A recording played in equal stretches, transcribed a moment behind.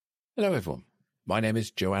Hello everyone, my name is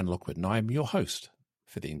Joanne Lockwood and I am your host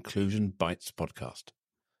for the Inclusion Bites podcast.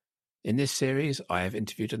 In this series, I have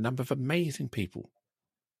interviewed a number of amazing people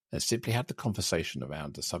and simply had the conversation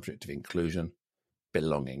around the subject of inclusion,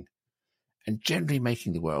 belonging, and generally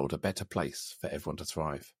making the world a better place for everyone to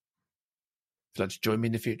thrive. If you'd like to join me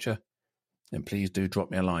in the future, then please do drop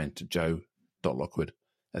me a line to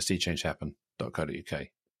joe.lockwood@seechangehappen.co.uk.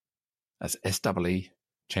 That's S-E-E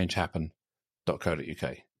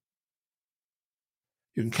changehappen.co.uk.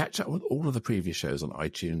 You can catch up with all of the previous shows on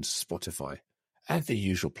iTunes, Spotify, and the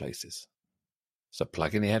usual places. So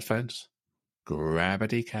plug in the headphones, grab a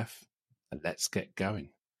decaf, and let's get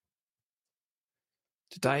going.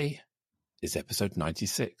 Today is episode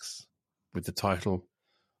 96, with the title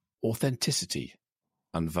Authenticity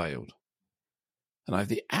Unveiled. And I have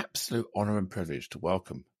the absolute honour and privilege to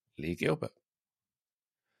welcome Lee Gilbert.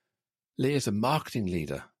 Lee is a marketing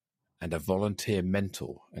leader and a volunteer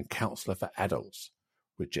mentor and counsellor for adults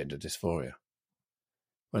with gender dysphoria.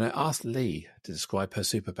 When I asked Lee to describe her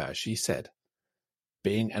superpower, she said,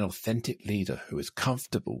 being an authentic leader who is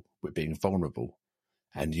comfortable with being vulnerable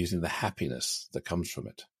and using the happiness that comes from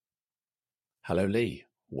it. Hello, Lee.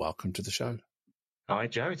 Welcome to the show. Hi,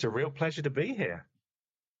 Joe. It's a real pleasure to be here.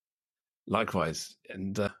 Likewise.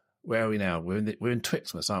 And where are we now? We're in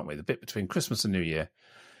Twixmas, aren't we? The bit between Christmas and New Year,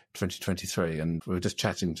 2023. And we were just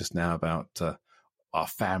chatting just now about our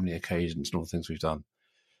family occasions and all the things we've done.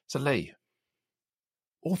 So, Lee,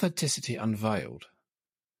 authenticity unveiled.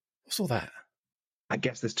 What's all that? I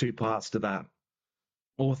guess there's two parts to that.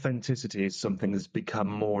 Authenticity is something that's become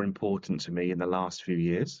more important to me in the last few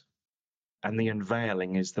years. And the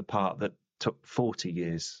unveiling is the part that took 40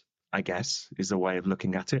 years, I guess, is a way of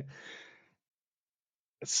looking at it.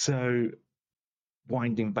 So,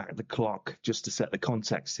 winding back the clock, just to set the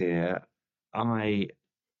context here, I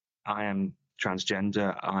am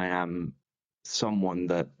transgender. I am someone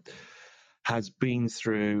that has been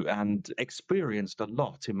through and experienced a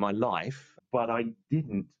lot in my life, but I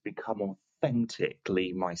didn't become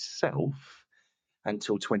authentically myself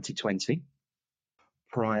until 2020.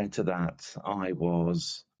 Prior to that, I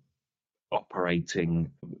was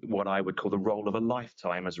operating what I would call the role of a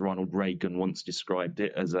lifetime, as Ronald Reagan once described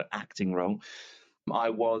it, as an acting role.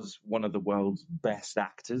 I was one of the world's best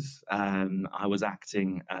actors. I was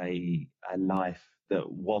acting a life that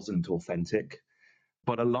wasn't authentic,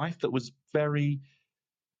 but a life that was very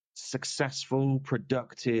successful,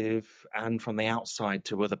 productive, and from the outside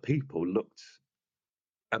to other people looked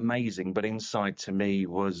amazing, but inside to me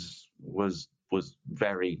was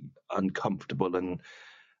very uncomfortable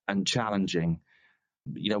and challenging.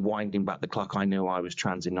 You know, winding back the clock, I knew I was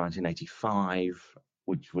trans in 1985,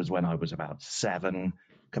 which was when I was about 7,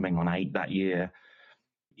 coming on 8 that year.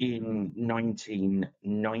 In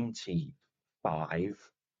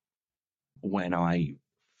 1995, when I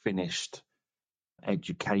finished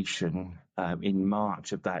education, in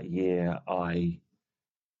March of that year, I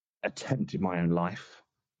attempted my own life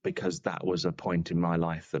because that was a point in my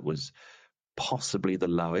life that was possibly the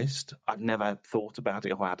lowest. I've never thought about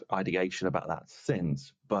it or had ideation about that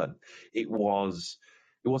since, but it was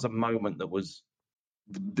a moment that was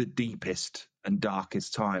the deepest and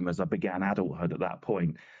darkest time as I began adulthood at that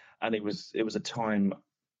point. And it was a time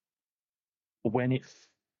when it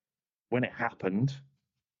happened,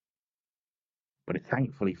 but it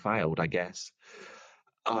thankfully failed, I guess.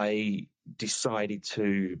 I decided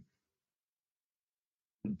to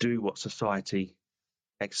do what society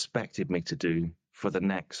expected me to do for the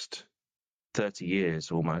next 30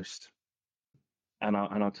 years almost. And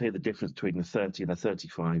I'll tell you the difference between the 30 and the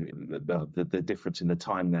 35, the difference in the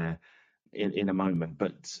time there in a moment.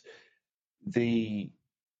 But the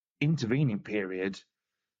intervening period,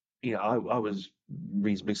 you know, I was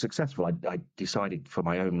reasonably successful. I decided for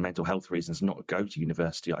my own mental health reasons not to go to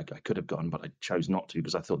university. I could have gone, but I chose not to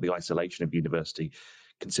because I thought the isolation of university,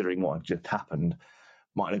 considering what had just happened,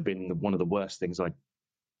 might have been one of the worst things I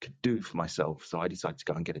could do for myself. So I decided to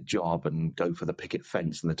go and get a job and go for the picket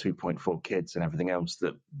fence and the 2.4 kids and everything else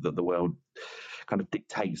that the world kind of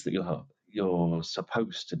dictates that you're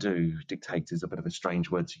supposed to do. Dictate is a bit of a strange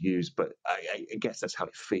word to use, but I guess that's how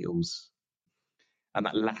it feels. And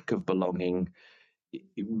that lack of belonging,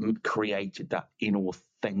 it created that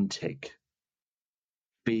inauthentic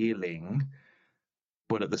feeling.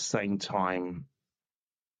 But at the same time,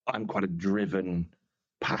 I'm quite a driven,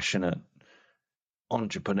 passionate,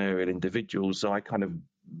 entrepreneurial individual. So I kind of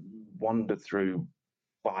wandered through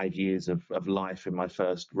 5 years of life in my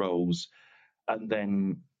first roles and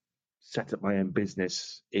then set up my own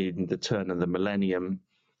business in the turn of the millennium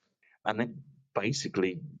and then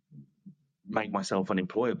basically made myself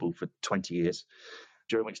unemployable for 20 years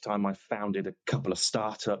during which time I founded a couple of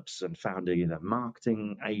startups and founded a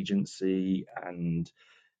marketing agency and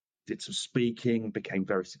did some speaking, became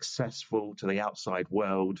very successful to the outside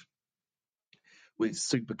world with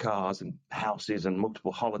supercars and houses and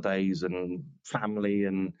multiple holidays and family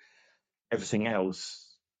and everything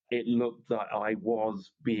else. It looked like I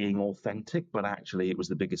was being authentic, but actually it was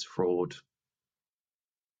the biggest fraud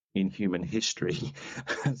in human history,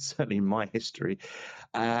 certainly in my history.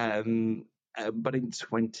 But in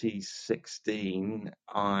 2016,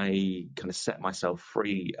 I kind of set myself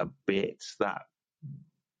free a bit. That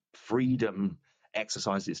freedom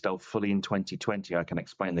exercised itself fully in 2020. I can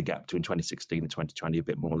explain the gap between 2016 and 2020 a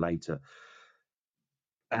bit more later.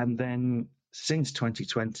 And then since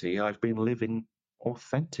 2020, I've been living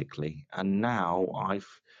authentically. And now I've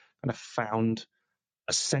kind of found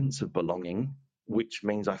a sense of belonging, which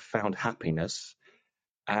means I've found happiness.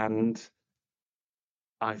 And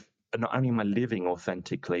I've not only am I living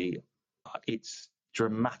authentically, it's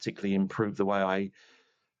dramatically improved the way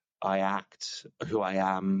I act, who I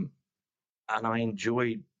am, and I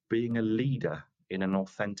enjoy being a leader in an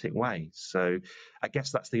authentic way. So I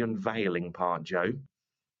guess that's the unveiling part, Joe,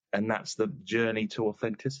 and that's the journey to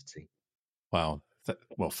authenticity. Wow.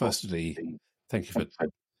 Well, firstly, thank you for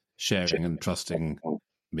sharing and trusting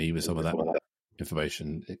me with some of that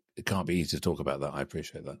information. It can't be easy to talk about that. I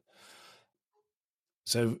appreciate that.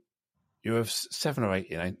 So you were 7 or 8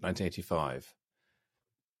 in 1985.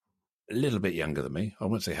 A little bit younger than me. I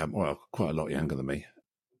wouldn't say quite a lot younger than me.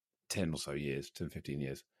 10 or so years, 10, 15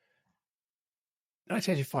 years.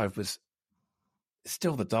 1985 was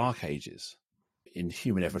still the dark ages in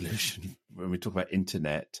human evolution. When we talk about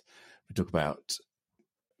internet,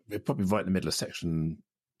 we're probably right in the middle of section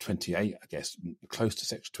 28, I guess, close to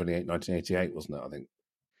section 28, 1988, wasn't it, I think?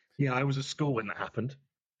 Yeah, I was at school when that happened.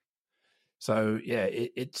 So, yeah,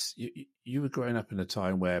 it's you were growing up in a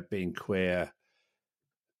time where being queer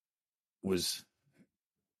was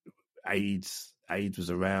AIDS was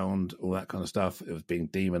around, all that kind of stuff. It was being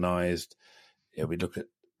demonized. Yeah, we look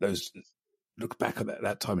back at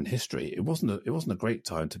that time in history. It wasn't a great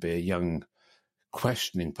time to be a young,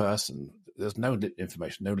 questioning person. There's no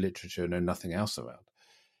information, no literature, no nothing else around.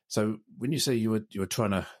 So when you say you were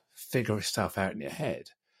trying to figure stuff out in your head,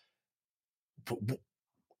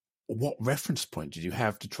 what reference point did you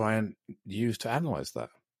have to try and use to analyze that?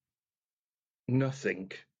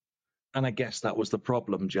 Nothing. And I guess that was the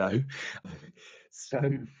problem, Joe. So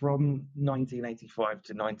from 1985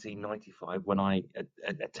 to 1995, when I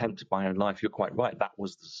attempted my own life, you're quite right. That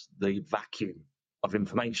was the vacuum of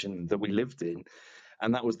information that we lived in.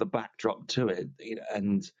 And that was the backdrop to it.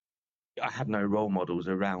 And I had no role models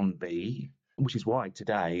around me, which is why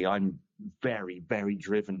today I'm very, very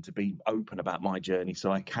driven to be open about my journey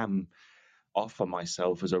so I can offer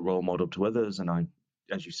myself as a role model to others. And I,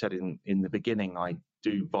 as you said in the beginning, I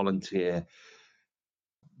do volunteer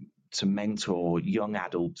to mentor young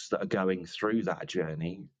adults that are going through that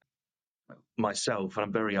journey myself. And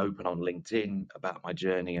I'm very open on LinkedIn about my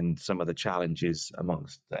journey and some of the challenges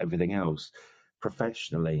amongst everything else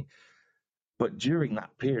professionally. But during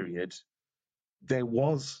that period, there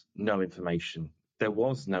was no information. There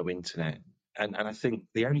was no internet. And I think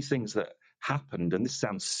the only things that happened, and this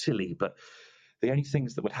sounds silly, but the only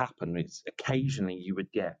things that would happen is occasionally you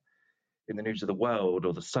would get in the News of the World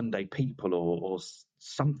or the Sunday People or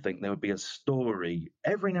something, there would be a story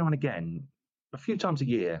every now and again, a few times a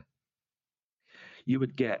year, you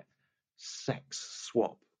would get sex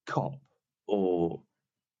swap cop or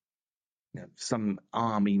some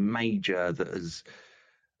army major that has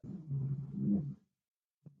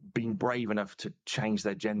been brave enough to change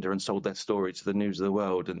their gender and sold their story to the News of the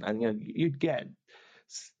World. And you'd get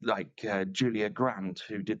like Julia Grant,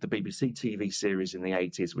 who did the BBC TV series in the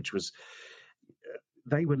 80s, which was,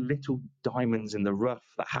 they were little diamonds in the rough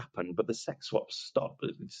that happened, but the sex swap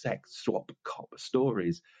cop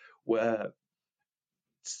stories were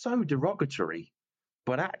so derogatory.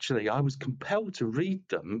 But actually, I was compelled to read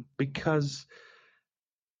them because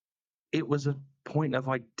it was a point of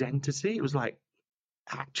identity. It was like,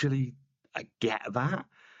 actually, I get that.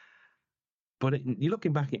 But you're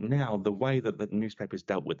looking back at it now, the way that the newspapers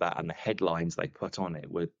dealt with that and the headlines they put on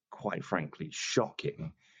it were quite frankly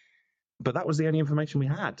shocking. But that was the only information we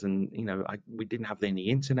had. And, we didn't have any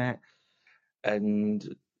internet. And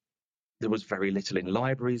there was very little in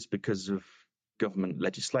libraries because of government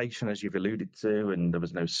legislation, as you've alluded to, and there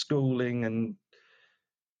was no schooling.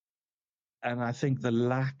 And I think the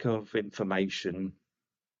lack of information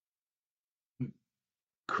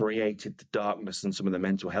created the darkness and some of the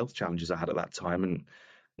mental health challenges I had at that time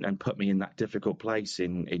and put me in that difficult place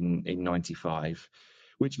in 95,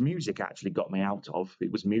 which music actually got me out of.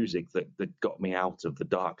 It was music that got me out of the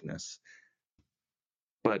darkness.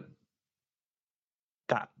 But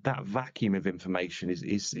that vacuum of information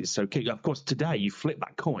is so key. Of course, today you flip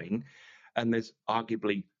that coin, and there's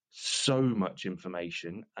arguably so much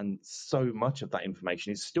information, and so much of that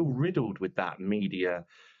information is still riddled with that media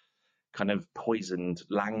kind of poisoned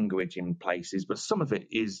language in places. But some of it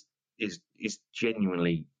is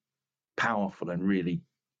genuinely powerful and really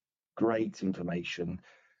great information.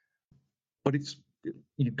 But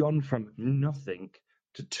you've gone from nothing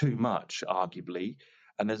to too much, arguably,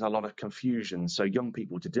 and there's a lot of confusion. So young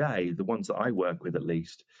people today, the ones that I work with at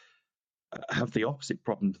least, have the opposite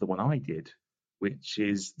problem to the one I did, which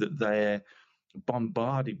is that they're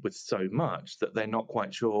bombarded with so much that they're not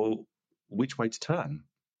quite sure which way to turn.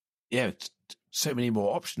 Yeah, so many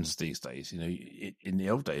more options these days. You know, in the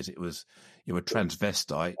old days, it was you were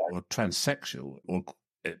transvestite or transsexual, or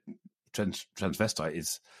transvestite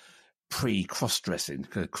is pre-cross-dressing.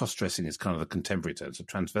 Cross-dressing is kind of the contemporary term. So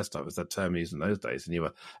transvestite was the term used in those days, and you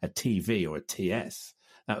were a TV or a TS.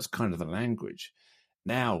 That was kind of the language.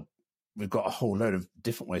 Now we've got a whole load of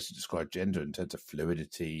different ways to describe gender in terms of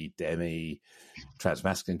fluidity, demi,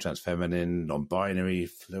 transmasculine, transfeminine, non-binary,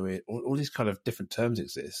 fluid. All these kind of different terms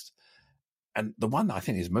exist. And the one that I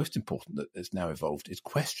think is most important that has now evolved is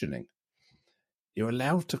questioning. You're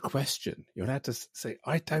allowed to question. You're allowed to say,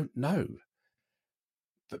 I don't know.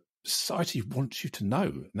 But society wants you to know.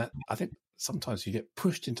 And that, I think sometimes you get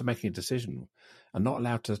pushed into making a decision and not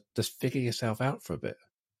allowed to just figure yourself out for a bit.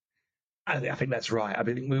 I think that's right. I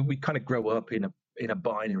mean, we kind of grow up in a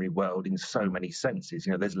binary world in so many senses.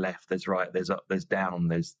 You know, there's left, there's right, there's up, there's down,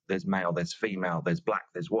 there's male, there's female, there's black,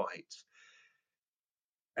 there's white.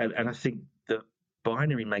 And I think that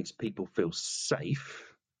binary makes people feel safe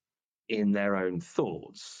in their own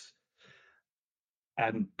thoughts.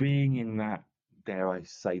 And being in that, dare I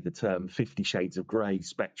say the term, 50 shades of grey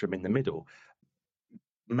spectrum in the middle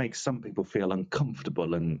makes some people feel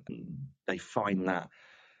uncomfortable, and they find that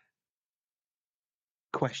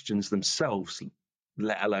questions themselves,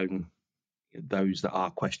 let alone those that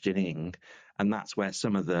are questioning, and that's where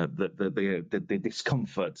some of the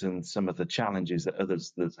discomfort and some of the challenges that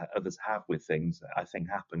others have with things, I think,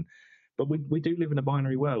 happen. But we do live in a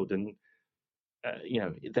binary world, and you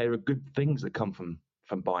know, there are good things that come from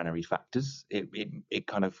binary factors. It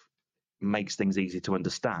kind of makes things easy to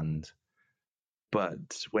understand.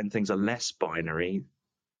 But when things are less binary,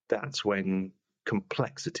 that's when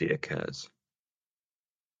complexity occurs.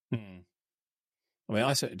 I mean,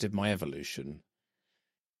 I certainly did my evolution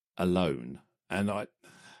alone, and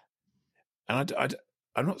I'm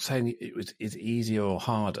not saying it's easier or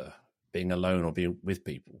harder being alone or being with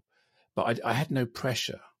people, but I had no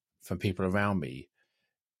pressure from people around me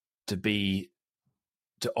to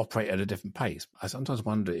operate at a different pace. I sometimes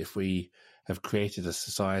wonder if we have created a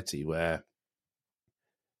society where,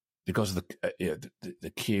 because of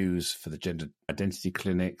the queues for the gender identity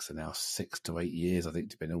clinics are now 6 to 8 years, I think,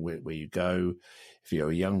 depending on where you go. If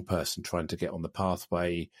you're a young person trying to get on the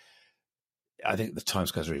pathway, I think the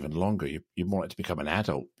timescales are even longer. You're more likely to become an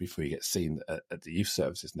adult before you get seen at the youth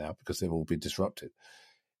services now, because they've all been disrupted.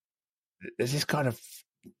 There's this kind of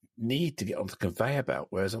need to get on the conveyor belt,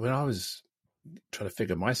 whereas when I was trying to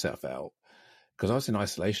figure myself out, because I was in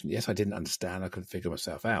isolation, yes, I didn't understand, I couldn't figure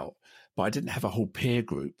myself out, but I didn't have a whole peer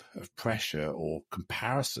group of pressure or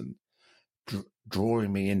comparison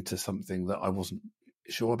drawing me into something that I wasn't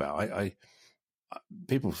sure about.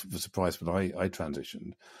 People were surprised when I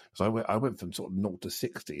transitioned, because I went from sort of 0 to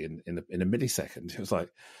 60 in a millisecond. It was like,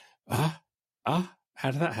 how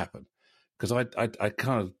did that happen? Because I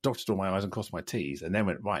kind of dotted all my I's and crossed my T's, and then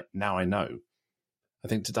went, right, now I know. I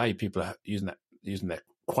think today people are using that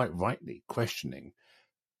quite rightly, questioning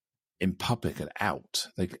in public and out.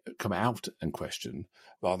 They come out and question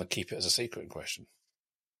rather than keep it as a secret and question.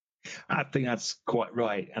 I think that's quite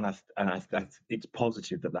right, and I it's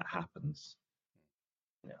positive that happens.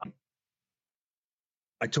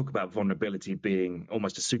 I talk about vulnerability being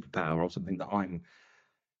almost a superpower, or something that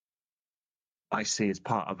I see as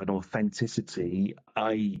part of an authenticity.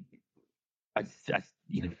 I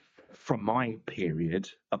you know, from my period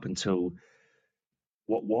up until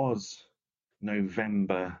what was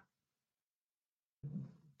November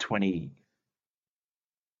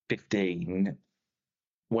 2015,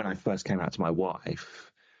 when I first came out to my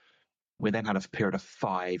wife, we then had a period of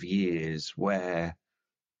 5 years where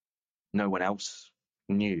no one else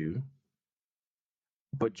knew.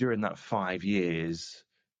 But during that 5 years,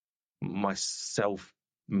 myself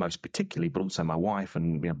most particularly, but also my wife,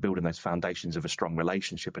 and, you know, building those foundations of a strong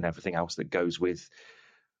relationship and everything else that goes with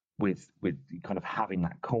kind of having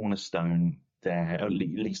that cornerstone there, at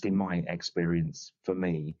least in my experience for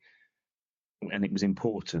me, and it was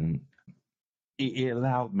important. It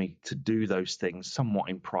allowed me to do those things somewhat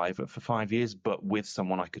in private for 5 years, but with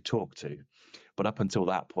someone I could talk to. But up until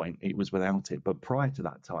that point, it was without it. But prior to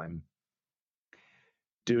that time,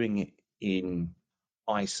 doing it in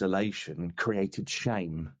isolation created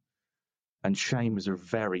shame. And shame is a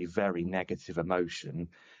very, very negative emotion,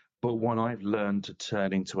 but one I've learned to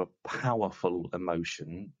turn into a powerful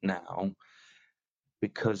emotion now,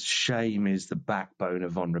 because shame is the backbone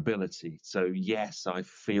of vulnerability. So yes, I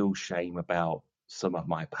feel shame about some of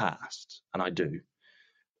my past, and I do.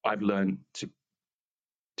 I've learned to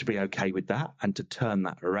be okay with that and to turn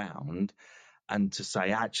that around and to say,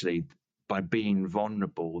 actually, by being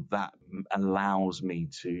vulnerable, that allows me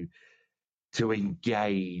to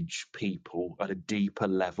engage people at a deeper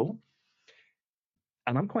level.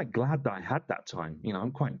 And I'm quite glad that I had that time.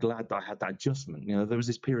 I'm quite glad that I had that adjustment. There was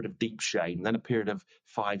this period of deep shame, then a period of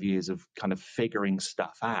 5 years of kind of figuring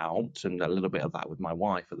stuff out, and a little bit of that with my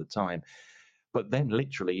wife at the time. But then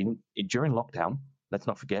literally during lockdown, let's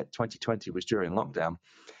not forget, 2020 was during lockdown,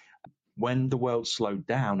 when the world slowed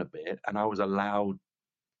down a bit and I was allowed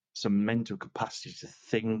some mental capacity to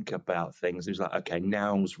think about things. It was like, okay,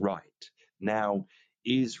 now's right. Now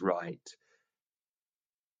is right.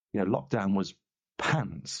 Lockdown was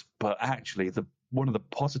pants, but actually one of the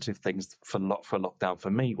positive things for lockdown for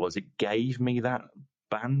me was it gave me that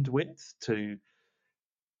bandwidth to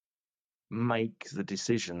make the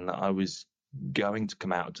decision that I was going to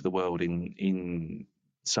come out to the world in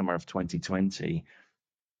summer of 2020.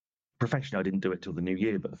 Professionally, I didn't do it till the new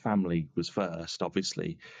year, but the family was first,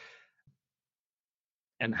 obviously.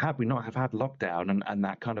 And had we not have had lockdown and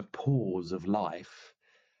that kind of pause of life,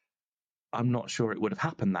 I'm not sure it would have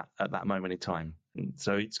happened at that moment in time. And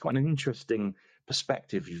so it's quite an interesting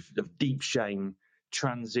perspective of deep shame,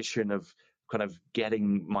 transition of kind of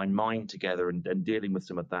getting my mind together and dealing with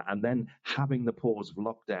some of that, and then having the pause of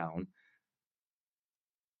lockdown,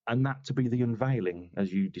 and that to be the unveiling,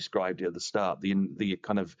 as you described it at the start, the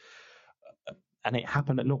kind of, and it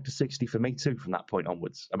happened at 0 to 60 for me too from that point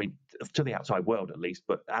onwards. I mean, to the outside world at least,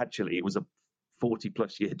 but actually it was a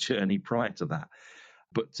 40+ year journey prior to that.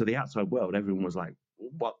 But to the outside world, everyone was like,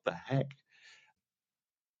 what the heck?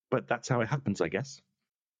 But that's how it happens, I guess.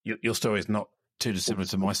 Your story is not too dissimilar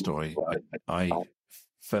to my story. I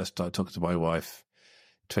first started talking to my wife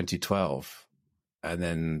 2012 and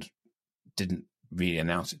then didn't really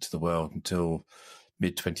announce it to the world until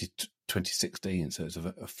mid-2016. So it's a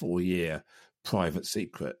 4-year private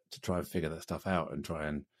secret to try and figure that stuff out and try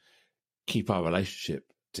and keep our relationship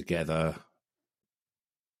together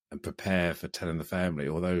and prepare for telling the family.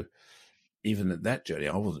 Although even at that journey,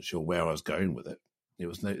 I wasn't sure where I was going with it. There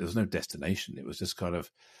was no destination. It was just kind of,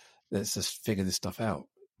 let's just figure this stuff out.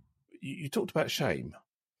 You talked about shame.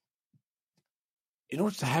 In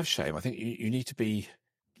order to have shame, I think you need to be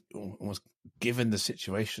almost given the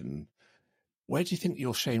situation. Where do you think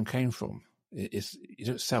your shame came from? You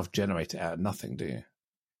don't self-generate it out of nothing, do you?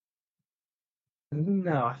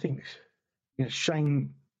 No, I think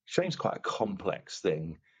shame's quite a complex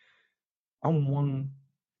thing. On one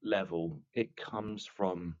level, it comes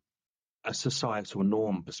from a societal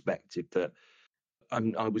norm perspective that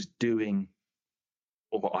I was doing,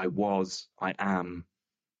 or I am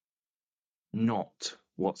not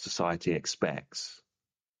what society expects.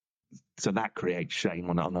 So that creates shame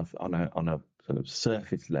on a sort of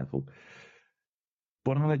surface level.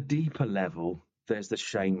 But on a deeper level, there's the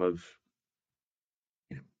shame of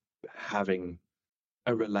having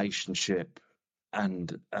a relationship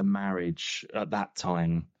and a marriage at that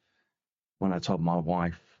time. When I told my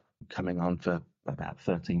wife, coming on for about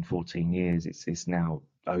 13, 14 years, it's now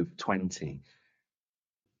over 20.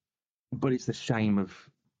 But it's the shame of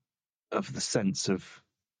the sense of,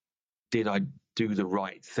 did I do the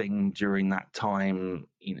right thing during that time?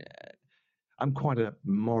 I'm quite a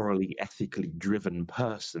morally, ethically driven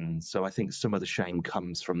person, so I think some of the shame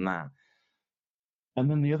comes from that. And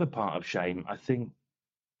then the other part of shame, I think,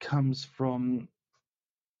 comes from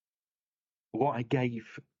what I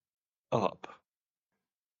gave up,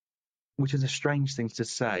 which is a strange thing to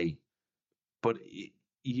say, but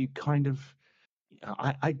you kind of,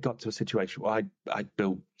 I got to a situation where I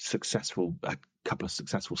built a couple of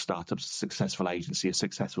successful startups, a successful agency, a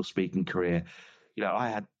successful speaking career. I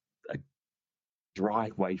had a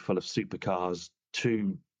driveway full of supercars,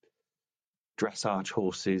 2 dressage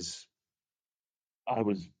horses. I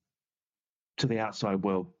was, to the outside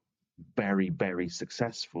world, very, very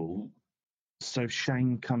successful. So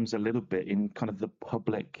shame comes a little bit in kind of the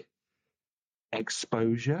public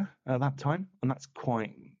exposure at that time, and that's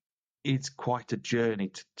quite it's quite a journey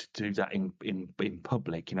to do that in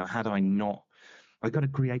public. Had I not, I kind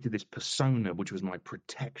of created this persona, which was my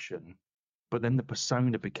protection, but then the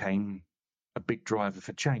persona became a big driver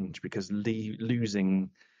for change because losing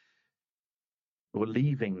or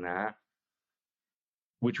leaving that,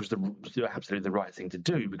 which was absolutely the right thing to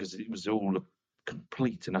do because it was all a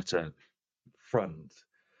complete and utter front.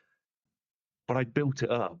 But I built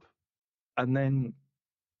it up, and then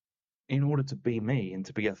in order to be me and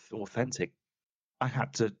to be authentic, I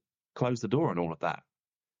had to close the door on all of that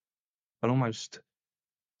and almost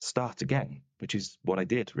start again, which is what I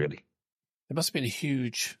did, really. There must have been a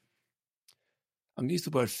huge, I'm going to use the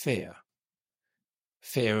word fear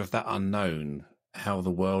of that unknown, how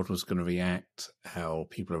the world was going to react, how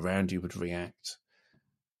people around you would react.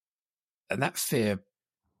 And that fear,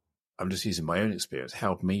 I'm just using my own experience,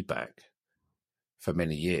 held me back for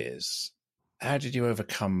many years. How did you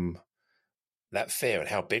overcome that fear, and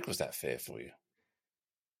how big was that fear for you?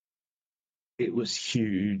 It was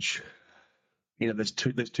huge. There's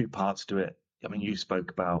two parts to it. I mean, you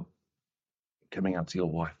spoke about coming out to your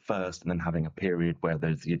wife first and then having a period where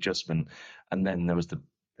there's the adjustment, and then there was the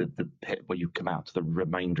pit where you come out to the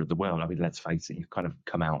remainder of the world. I mean, let's face it, you kind of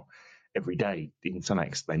come out every day in some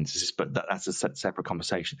expenses, but that's a separate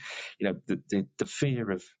conversation. The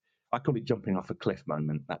fear of, I call it jumping off a cliff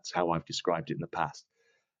moment. That's how I've described it in the past.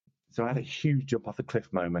 So I had a huge jump off a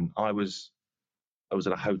cliff moment. I was at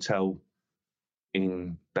a hotel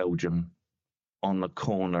in Belgium on the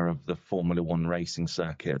corner of the Formula One racing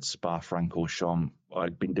circuit at Spa-Francorchamps.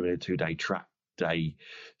 I'd been doing a 2-day track day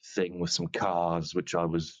thing with some cars, which I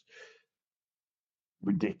was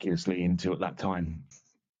ridiculously into at that time.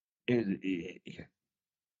 And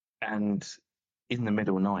in the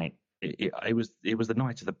middle of the night, it was the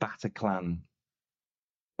night of the Bataclan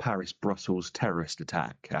Paris-Brussels terrorist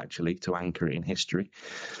attack, actually, to anchor it in history.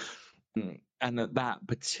 And at that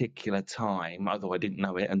particular time, although I didn't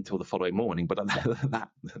know it until the following morning, but that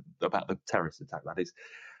about the terrorist attack, that is,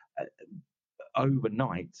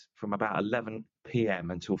 overnight from about 11 p.m.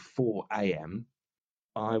 until 4 a.m.,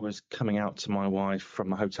 I was coming out to my wife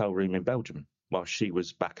from a hotel room in Belgium while she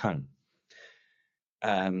was back home.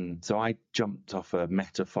 So I jumped off a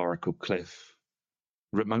metaphorical cliff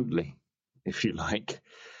remotely, if you like,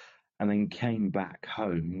 and then came back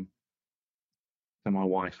home to my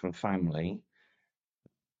wife and family.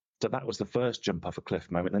 So that was the first jump off a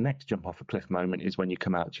cliff moment. The next jump off a cliff moment is when you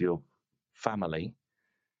come out to your family.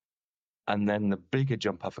 And then the bigger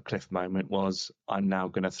jump off a cliff moment was, I'm now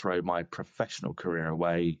going to throw my professional career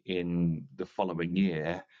away in the following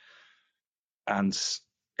year and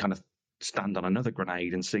kind of stand on another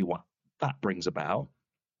grenade and see what that brings about.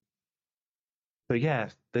 So yeah,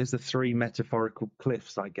 there's the three metaphorical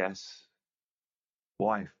cliffs, I guess.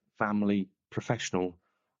 Wife, family, professional.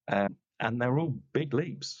 And they're all big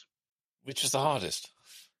leaps. Which was the hardest?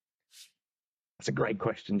 That's a great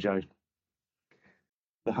question, Joe.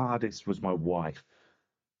 The hardest was my wife,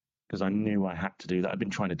 because I knew I had to do that. I'd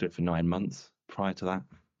been trying to do it for 9 months prior to that.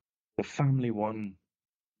 The family one,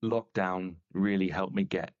 lockdown, really helped me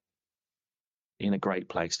get in a great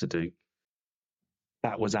place to do.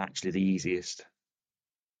 That was actually the easiest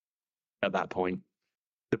at that point.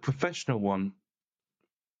 The professional one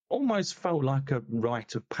almost felt like a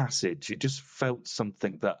rite of passage. It just felt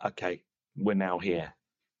something that, okay, we're now here.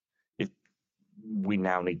 We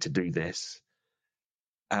now need to do this.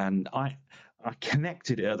 And I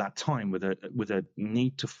connected it at that time with a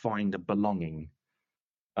need to find a belonging.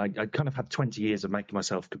 I kind of had 20 years of making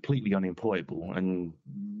myself completely unemployable and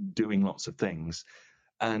doing lots of things.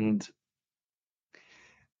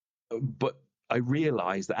 But I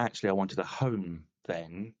realized that actually I wanted a home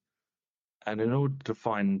then. And in order to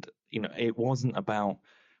find, it wasn't about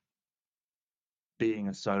being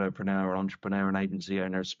a solopreneur, an entrepreneur, an agency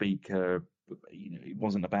owner, a speaker. It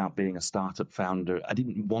wasn't about being a startup founder. I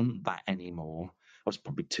didn't want that anymore. I was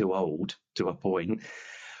probably too old to a point.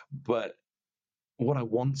 But what I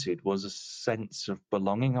wanted was a sense of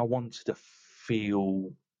belonging. I wanted to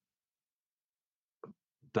feel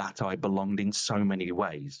that I belonged in so many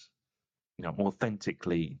ways,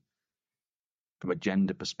 authentically from a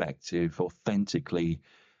gender perspective, authentically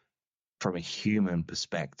from a human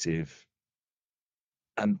perspective.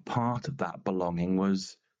 And part of that belonging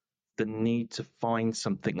was the need to find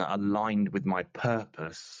something that aligned with my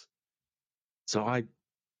purpose. So I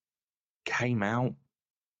came out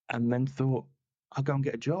and then thought, I'll go and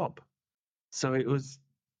get a job. So it was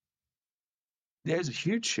a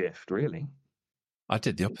huge shift, really. I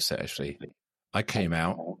did the opposite, actually. I came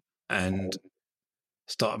out and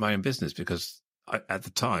started my own business because at the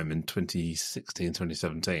time in 2016,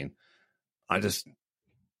 2017, I just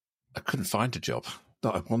I couldn't find a job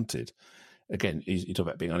that I wanted. Again, you talk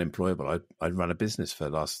about being unemployable. I'd run a business for the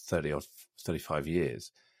last 30 or 35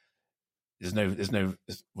 years. Where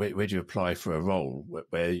do you apply for a role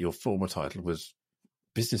where your former title was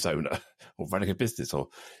business owner or running a business, or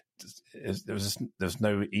there was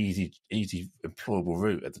no easy employable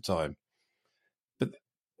route at the time. But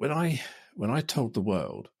when I told the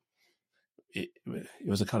world, it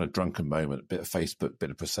was a kind of drunken moment, a bit of Facebook,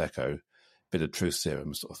 bit of Prosecco, bit of truth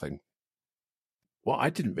serum sort of thing. What I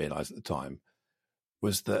didn't realise at the time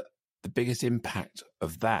was that the biggest impact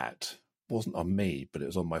of that wasn't on me, but it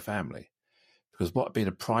was on my family. Because what had been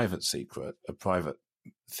a private secret, a private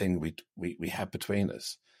thing we had between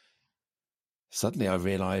us, suddenly I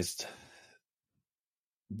realised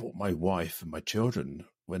what my wife and my children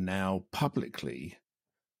were now publicly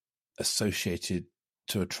associated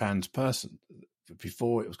to a trans person.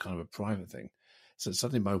 Before, it was kind of a private thing. So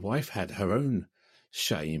suddenly my wife had her own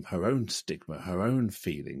shame, her own stigma, her own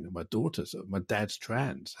feeling. My daughter's, my dad's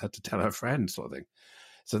trans, had to tell her friends, sort of thing.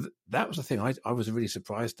 So that was the thing I was really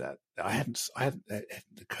surprised at. It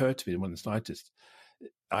occurred to me in one of the slightest.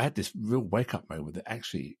 I had this real wake-up moment that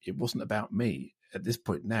actually it wasn't about me at this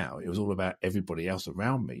point now. It was all about everybody else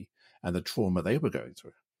around me and the trauma they were going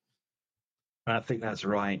through. I think that's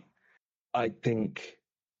right. I think,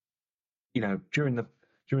 during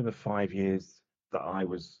the 5 years that I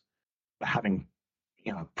was having,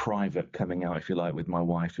 private coming out, if you like, with my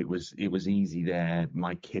wife, it was easy there.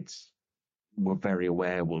 My kids were very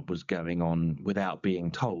aware what was going on without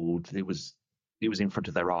being told. It was in front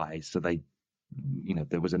of their eyes, so they,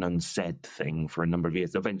 there was an unsaid thing for a number of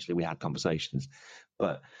years. Eventually, we had conversations,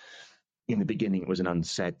 but in the beginning, it was an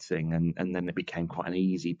unsaid thing, and then it became quite an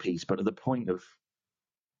easy piece. But at the point of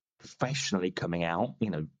professionally coming out,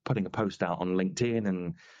 putting a post out on LinkedIn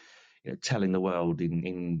and telling the world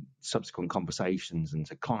in subsequent conversations and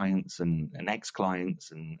to clients and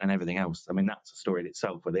ex-clients and everything else. I mean, that's a story in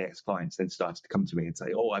itself, where the ex-clients then started to come to me and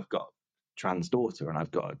say, "Oh, I've got a trans daughter and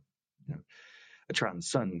I've got a trans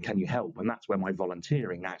son. Can you help?" And that's where my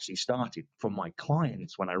volunteering actually started. For my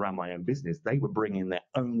clients, when I ran my own business, they were bringing their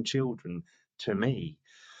own children to me,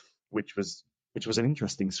 which was an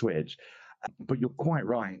interesting switch. But you're quite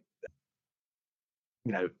right.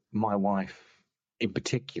 My wife in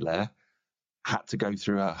particular had to go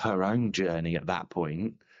through her own journey at that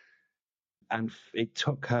point, and it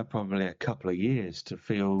took her probably a couple of years to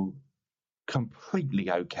feel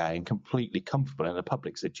completely okay and completely comfortable in a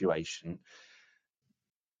public situation,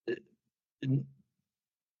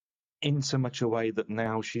 in so much a way that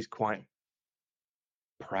now she's quite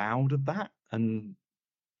proud of that and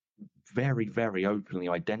very, very openly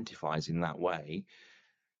identifies in that way.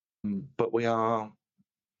 But we are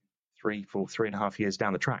 3.5 years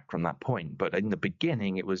down the track from that point. But in the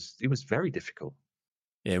beginning, it was very difficult.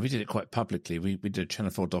 Yeah, we did it quite publicly. We did a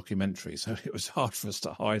Channel 4 documentary, so it was hard for us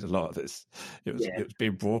to hide a lot of this. It was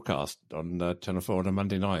being broadcast on Channel 4 on a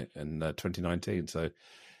Monday night in 2019. So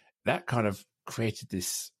that kind of created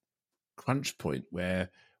this crunch point where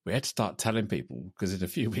we had to start telling people, because in a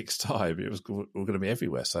few weeks' time, it was all going to be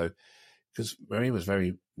everywhere. So, because Marie was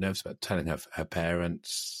very nervous about telling her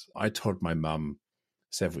parents. I told my mum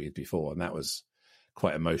several years before, and that was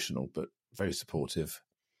quite emotional, but very supportive.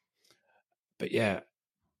 But yeah,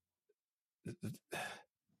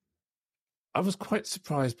 I was quite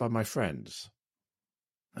surprised by my friends.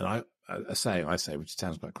 And a saying I say, which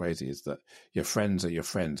sounds quite crazy, is that your friends are your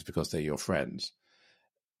friends because they're your friends.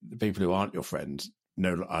 The people who aren't your friends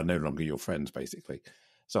are no longer your friends, basically.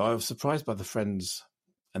 So I was surprised by the friends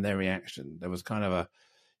and their reaction. There was kind of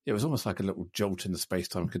it was almost like a little jolt in the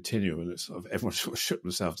space-time continuum, and everyone sort of shook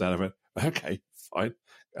themselves down and went, "Okay, fine,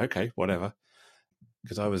 okay, whatever."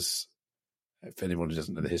 Because I was, if anyone who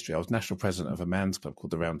doesn't know the history, I was national president of a man's club called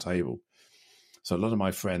the Round Table. So a lot of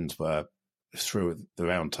my friends were through the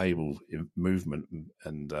Round Table movement,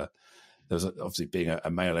 and there was obviously being a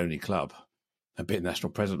male-only club and being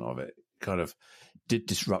national president of it kind of did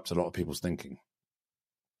disrupt a lot of people's thinking.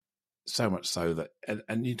 So much so that,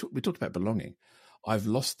 and we talked about belonging. I've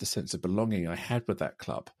lost the sense of belonging I had with that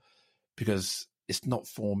club because it's not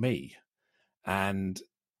for me. And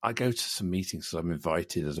I go to some meetings because I'm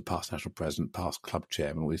invited as a past national president, past club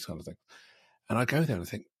chairman, all these kind of things. And I go there and I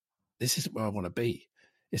think, this isn't where I want to be.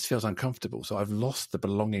 It feels uncomfortable. So I've lost the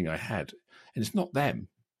belonging I had. And it's not them.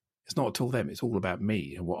 It's not at all them. It's all about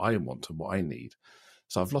me and what I want and what I need.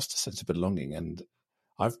 So I've lost a sense of belonging, and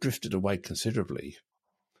I've drifted away considerably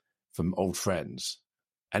from old friends.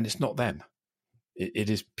 And it's not them. It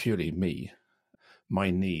is purely me,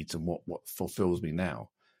 my needs, and what fulfills me now.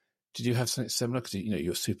 Did you have something similar? Because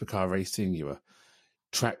you're supercar racing, you were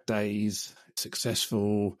track days,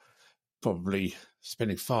 successful, probably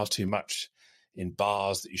spending far too much in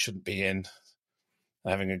bars that you shouldn't be in,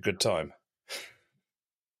 having a good time.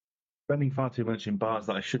 Spending far too much in bars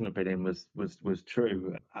that I shouldn't have been in was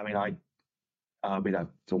true. I mean, to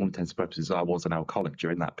all intents and purposes, I was an alcoholic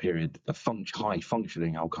during that period, a high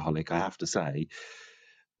functioning alcoholic, I have to say.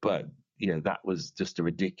 But that was just a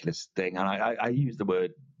ridiculous thing, and I used the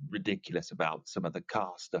word ridiculous about some of the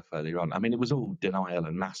car stuff earlier on. I mean, it was all denial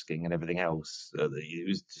and masking and everything else. It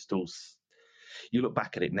was just all. You look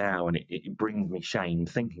back at it now, and it brings me shame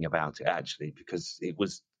thinking about it, actually, because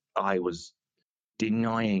I was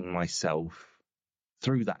denying myself.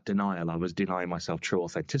 Through that denial, I was denying myself true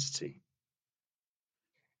authenticity.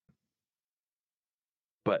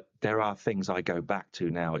 But there are things I go back to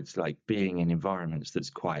now. It's like being in environments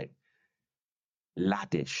that's quite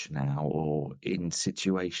laddish now, or in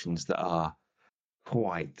situations that are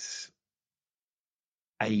quite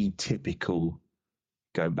atypical.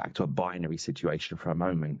 Going back to a binary situation for a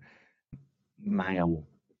moment, male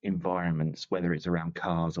environments, whether it's around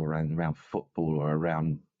cars or around football or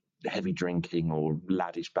around heavy drinking or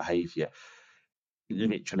laddish behaviour,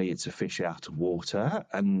 literally it's a fish out of water.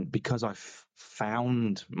 And because I've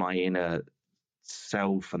found my inner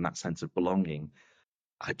self and that sense of belonging,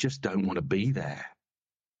 I just don't want to be there.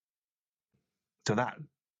 So that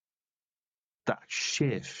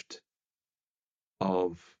shift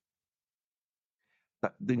of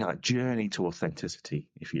that journey to authenticity,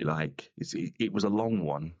 if you like, it was a long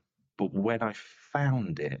one, but when I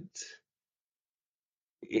found it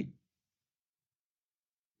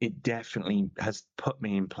definitely has put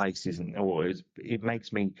me in places, it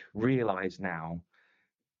makes me realize now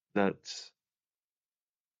that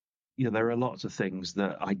there are lots of things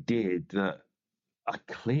that I did that I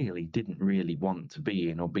clearly didn't really want to be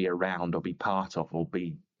in or be around or be part of or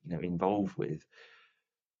be involved with,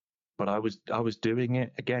 but I was doing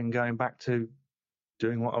it again, going back to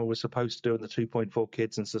doing what I was supposed to do, and the 2.4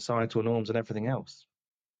 kids and societal norms and everything else.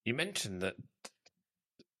 You mentioned that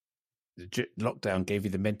the lockdown gave you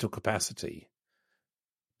the mental capacity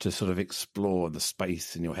to sort of explore the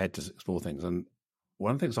space in your head to explore things. And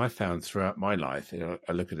one of the things I found throughout my life,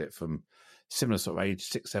 I look at it from similar sort of age,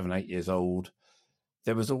 6, 7, 8 years old,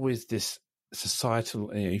 there was always this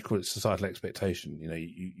societal, you call it societal expectation.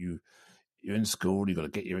 You're in school, you've got to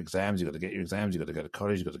get your exams, you've got to go to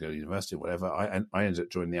college, you've got to go to university, whatever. I ended up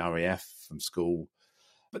joining the RAF from school.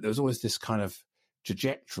 But there was always this kind of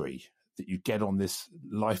trajectory that you get on this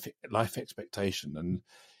life expectation. And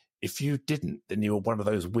if you didn't, then you were one of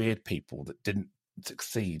those weird people that didn't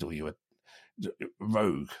succeed, or you were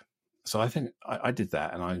rogue. So I think I did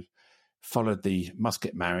that, and I followed the must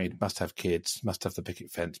get married, must have kids, must have the picket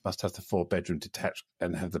fence, must have the 4-bedroom detached,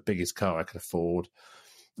 and have the biggest car I could afford,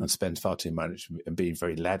 and spend far too much and being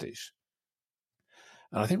very laddish.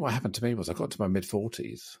 And I think what happened to me was I got to my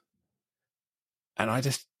mid-40s and I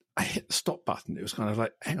hit the stop button. It was kind of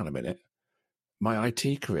like, hang on a minute. My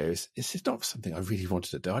IT career is not something I really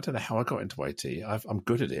wanted to do. I don't know how I got into IT. I'm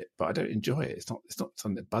good at it, but I don't enjoy it. It's not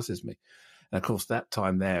something that buzzes me. And of course, that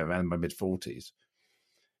time there, around my mid-40s,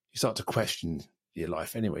 you start to question your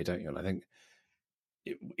life anyway, don't you? And I think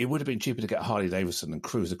it would have been cheaper to get a Harley Davidson and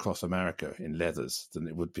cruise across America in leathers than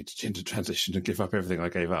it would be to transition and give up everything I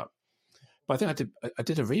gave up. But I think I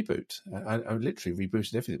did a reboot. I literally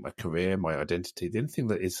rebooted everything, my career, my identity. The only thing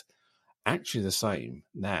that is actually the same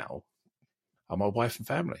now are my wife and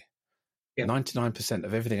family. 99%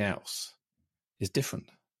 of everything else is different.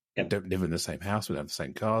 We don't live in the same house. We don't have the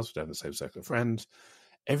same cars. We don't have the same circle of friends.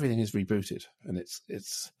 Everything is rebooted, and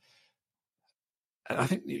it's. And I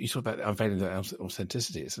think you talk about unveiling the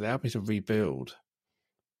authenticity. It's allowed me to rebuild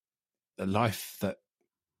a life that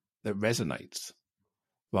resonates,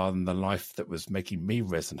 rather than the life that was making me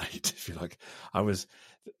resonate. If you like,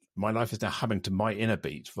 my life is now humming to my inner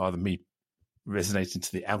beat rather than me resonating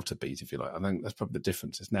to the outer beat. If you like, I think that's probably the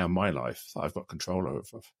difference. It's now my life that I've got control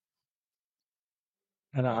over.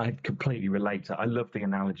 And I completely relate to. I love the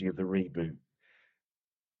analogy of the reboot.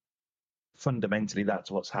 Fundamentally,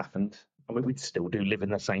 that's what's happened. I mean, we still do live in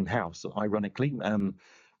the same house, ironically,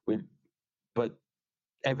 but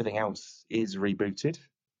everything else is rebooted.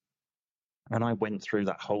 And I went through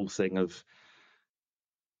that whole thing of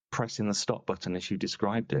pressing the stop button as you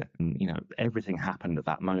described it, and everything happened at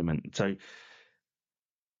that moment. So,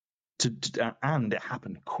 and it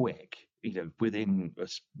happened quick, within a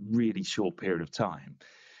really short period of time.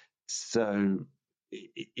 So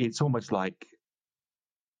it's almost like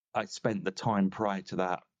I spent the time prior to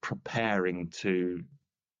that preparing to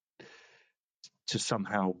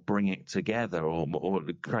somehow bring it together, or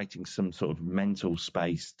creating some sort of mental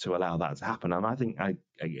space to allow that to happen. And I think I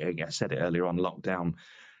said it earlier on, lockdown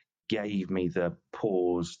gave me the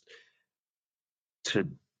pause to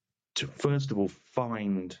first of all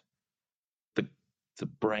find the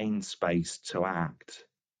brain space to act.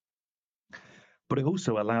 But it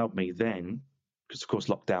also allowed me then, because of course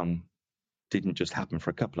lockdown didn't just happen for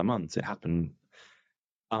a couple of months, it happened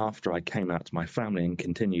after I came out to my family and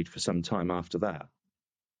continued for some time after that.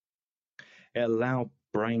 It allowed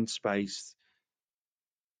brain space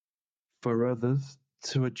for others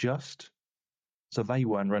to adjust. So they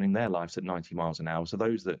weren't running their lives at 90 miles an hour. So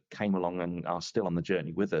those that came along and are still on the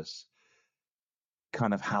journey with us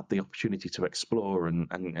kind of had the opportunity to explore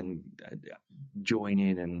and join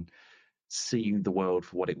in and see the world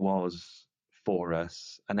for what it was for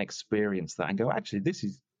us and experience that and go, actually, this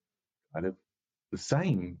is kind of the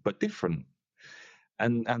same but different.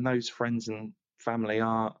 And those friends and family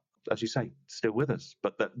are, as you say, still with us.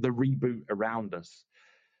 But the reboot around us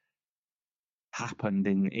happened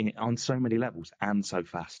on so many levels and so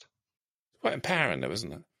fast. Quite empowering, though,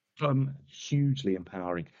 isn't it? Hugely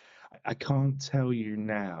empowering. I can't tell you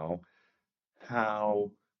now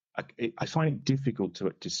how I find it difficult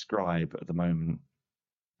to describe at the moment.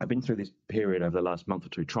 I've been through this period over the last month or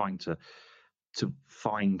two trying to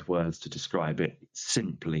find words to describe it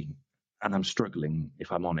simply, and I'm struggling,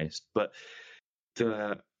 if I'm honest. But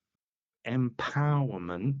the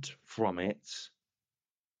empowerment from it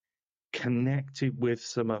connected with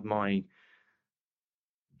some of my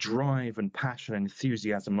drive and passion and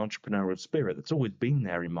enthusiasm and entrepreneurial spirit that's always been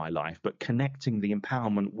there in my life, but connecting the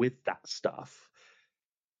empowerment with that stuff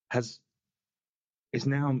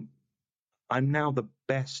I'm now the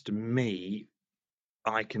best me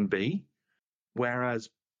I can be, whereas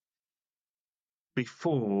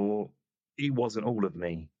before it wasn't all of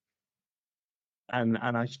me. And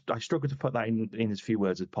I struggle to put that in as few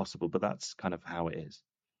words as possible, but that's kind of how it is.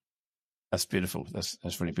 That's beautiful.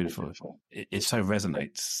 That's really beautiful. It so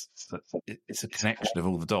resonates. It's a connection of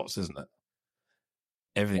all the dots, isn't it?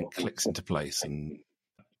 Everything clicks into place. And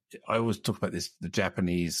I always talk about this, the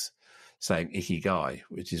Japanese saying ikigai,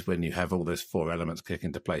 which is when you have all those four elements click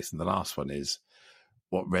into place. And the last one is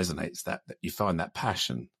what resonates, that you find that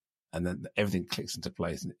passion and then everything clicks into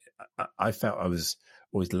place. And I felt I was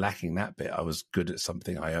always lacking that bit. I was good at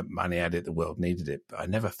something. I earned money at it. The world needed it, but I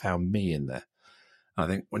never found me in there. And I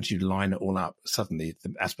think once you line it all up, suddenly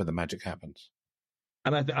that's where the magic happens.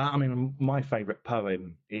 And I mean, my favourite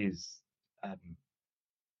poem is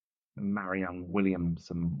Marianne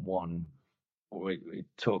Williamson one, where it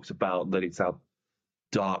talks about that it's our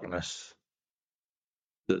darkness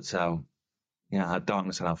that's our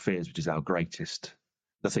darkness and our fears, which is our greatest.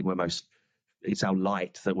 The thing it's our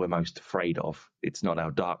light that we're most afraid of. It's not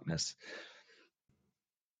our darkness.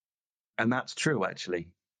 And that's true, actually.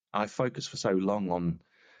 I focused for so long on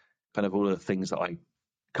kind of all of the things that I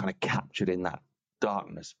kind of captured in that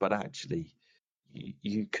darkness. But actually,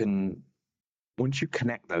 you can, once you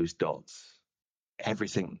connect those dots,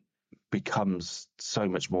 everything becomes so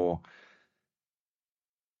much more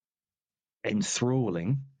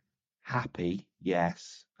enthralling, happy,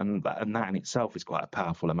 yes. And that in itself is quite a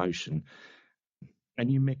powerful emotion.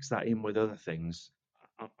 And you mix that in with other things.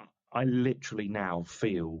 I literally now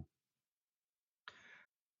feel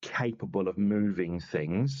capable of moving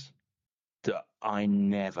things that I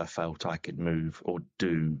never felt I could move or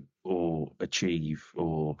do or achieve,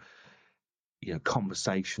 or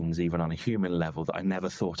conversations even on a human level that I never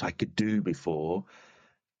thought I could do before.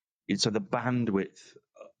 So the bandwidth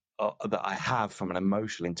that I have from an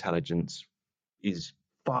emotional intelligence is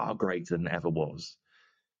far greater than it ever was.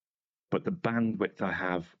 But the bandwidth I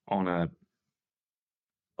have on a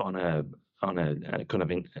kind of on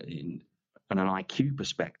an IQ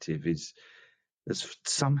perspective has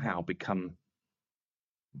somehow become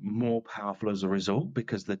more powerful as a result,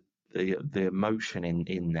 because the emotion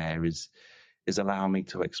in there is allowing me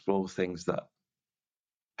to explore things that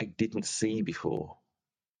I didn't see before.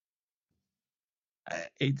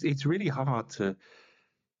 It's really hard to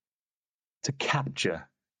capture,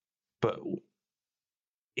 but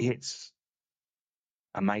it's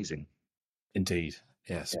amazing. Indeed.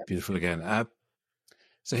 Yes, yeah. Beautiful again.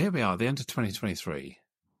 So here we are, the end of 2023,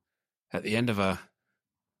 at the end of a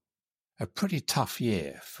pretty tough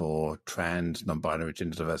year for trans, non-binary,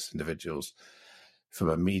 gender diverse individuals, from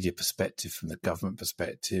a media perspective, from the government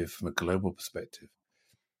perspective, from a global perspective.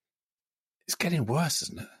 It's getting worse,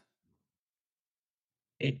 isn't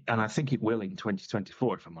it? And I think it will in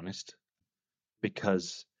 2024, if I'm honest,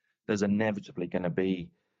 because there's inevitably going to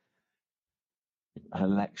be an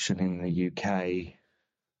election in the UK.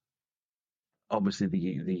 Obviously,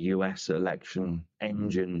 the US election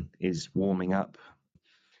engine is warming up.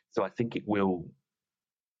 So I think it will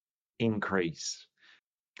increase.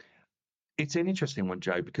 it's an interesting one,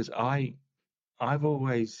 Joe, because I've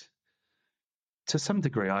always, to some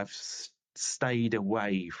degree, I've stayed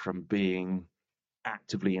away from being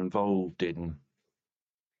actively involved in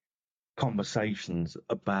conversations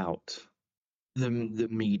about the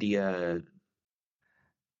media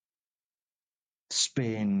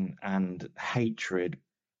spin and hatred,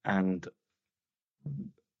 and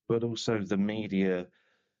but also the media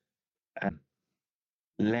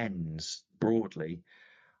lens broadly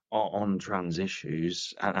on trans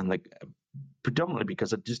issues, and predominantly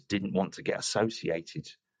because I just didn't want to get associated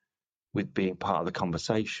with being part of the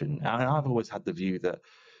conversation. And I've always had the view that,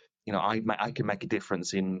 you know, I can make a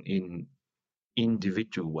difference in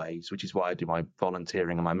individual ways, which is why I do my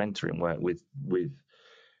volunteering and my mentoring work with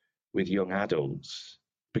young adults,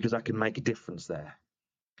 because I can make a difference there.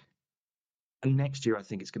 And next year, I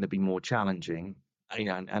think it's going to be more challenging, you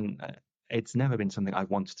know, and it's never been something I've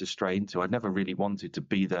wanted to stray into. I've never really wanted to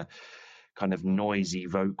be the kind of noisy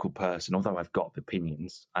vocal person, although I've got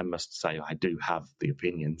opinions. I must say I do have the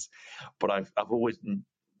opinions, but I've always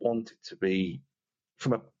wanted to be,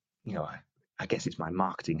 from a, you know, I guess it's my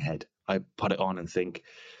marketing head. I put it on and think,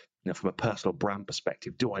 you know, from a personal brand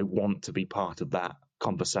perspective, do I want to be part of that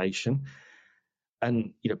conversation?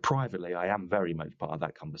 And, you know, privately, I am very much part of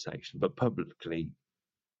that conversation, but publicly,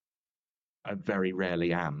 I very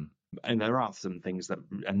rarely am. And there are some things that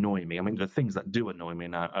annoy me. I mean, the things that do annoy me,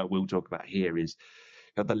 and I will talk about here, is,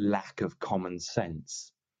 you know, the lack of common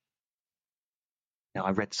sense. Now,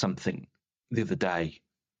 I read something the other day,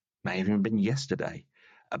 may have even been yesterday,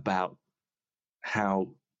 about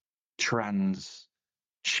how trans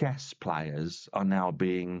chess players are now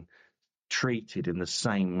being treated in the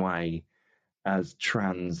same way as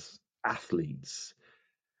trans athletes.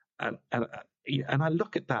 And I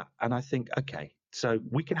look at that and I think, okay, so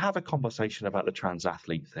we can have a conversation about the trans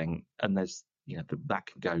athlete thing, and there's, you know, that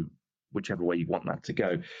can go whichever way you want that to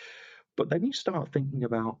go. But then you start thinking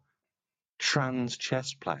about trans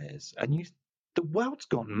chess players, and the world's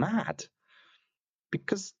gone mad,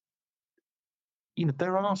 because, you know,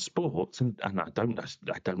 there are sports, and I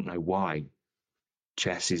don't know why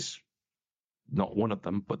chess is not one of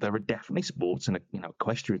them, but there are definitely sports, and, you know,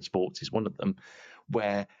 equestrian sports is one of them,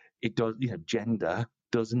 where it does, you know, gender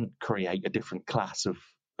doesn't create a different class of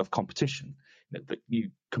competition, you know, that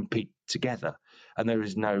you compete together, and there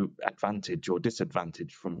is no advantage or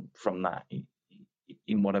disadvantage from that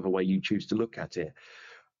in whatever way you choose to look at it.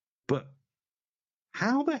 But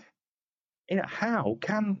how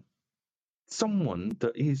can someone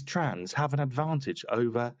that is trans have an advantage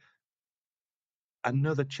over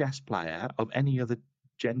another chess player of any other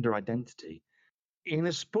gender identity in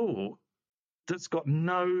a sport that's got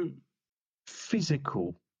no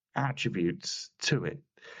physical attributes to it?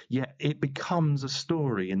 Yet it becomes a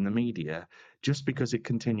story in the media just because it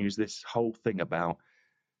continues this whole thing about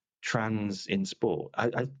trans in sport.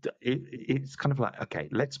 It's kind of like, okay,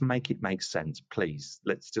 let's make it make sense, please.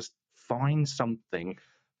 Let's just find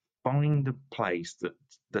a place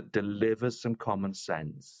that delivers some common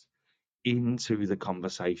sense into the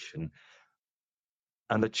conversation.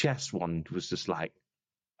 And the chess one was just like,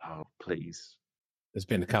 oh, please. There's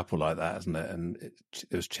been a couple like that, hasn't it? And it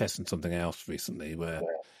was chess and something else recently where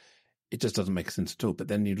it just doesn't make sense at all. But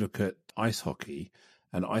then you look at ice hockey,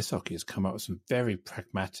 and ice hockey has come up with some very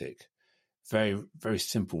pragmatic, very, very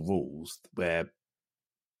simple rules where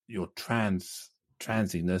your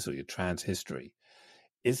transiness or your trans history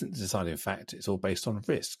isn't the deciding factor. It's all based on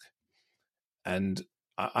risk. And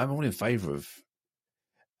I'm all in favour of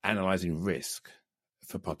analysing risk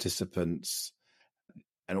for participants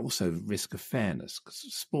and also risk of fairness, because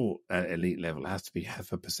sport at elite level has to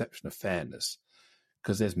have a perception of fairness,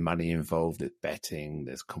 because there's money involved, there's betting,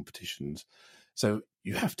 there's competitions. So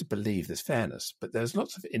you have to believe there's fairness, but there's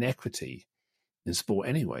lots of inequity in sport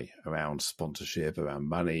anyway, around sponsorship, around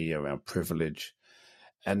money, around privilege.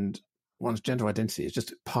 And one's gender identity is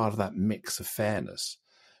just part of that mix of fairness,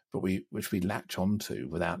 but which we latch onto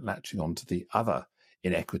without latching onto the other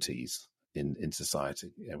inequities in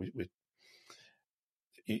society. You know,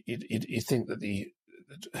 you think that the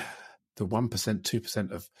 1%,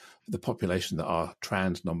 2% of the population that are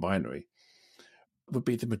trans, non-binary would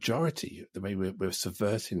be the majority. The way we're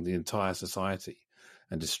subverting the entire society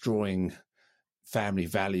and destroying family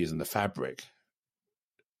values and the fabric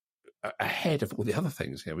ahead of all the other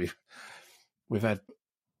things. You know, we've had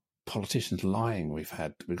politicians lying. We've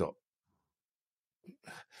got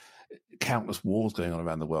countless wars going on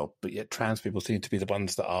around the world, but yet trans people seem to be the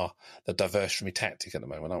ones that are the diversionary tactic at the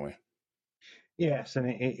moment, aren't we? Yes,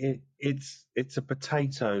 and it's a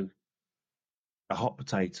hot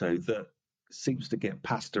potato that seems to get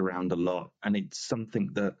passed around a lot, and it's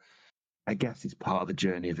something that I guess it's part of the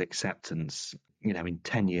journey of acceptance. In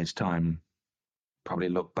 10 years' time, probably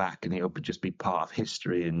look back and it'll just be part of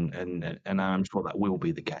history, and I'm sure that will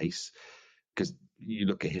be the case, because you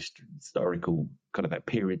look at historical kind of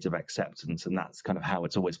periods of acceptance, and that's kind of how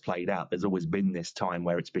it's always played out. There's always been this time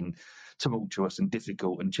where it's been tumultuous and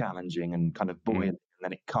difficult and challenging and kind of buoyant, and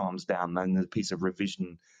then it calms down. Then there's a piece of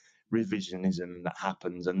revisionism that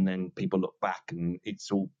happens, and then people look back and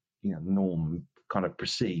it's all, norm kind of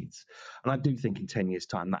proceeds. And I do think in 10 years'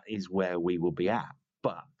 time that is where we will be at,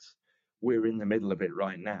 but we're in the middle of it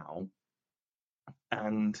right now.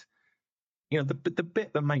 And the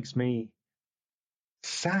bit that makes me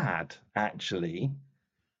sad, actually,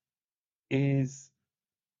 is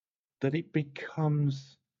that it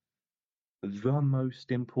becomes the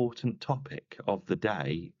most important topic of the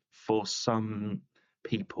day for some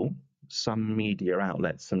people, some media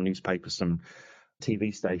outlets, some newspapers, some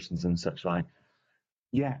TV stations and such like.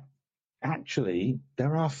 Yeah, actually,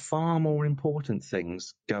 there are far more important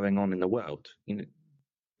things going on in the world.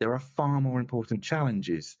 There are far more important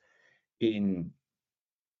challenges in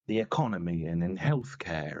the economy and in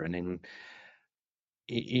healthcare and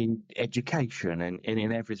in education and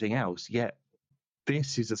in everything else. Yet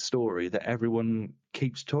this is a story that everyone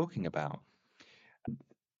keeps talking about.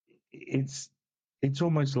 It's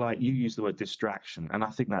almost like you use the word distraction, and I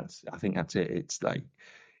think that's it. It's like,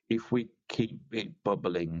 if we keep it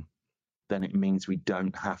bubbling, then it means we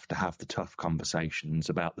don't have to have the tough conversations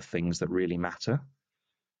about the things that really matter.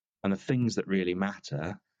 And the things that really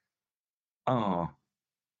matter are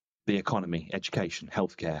the economy, education,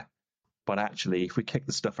 healthcare. But actually, if we kick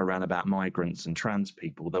the stuff around about migrants and trans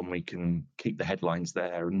people, then we can keep the headlines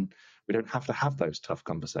there and we don't have to have those tough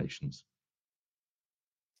conversations.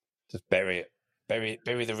 Just bury it.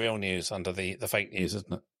 Bury the real news under the fake news,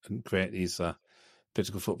 isn't it? And create these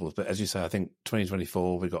political footballs. But as you say, I think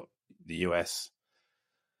 2024, we've got the US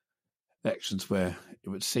elections where it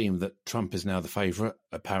would seem that Trump is now the favourite,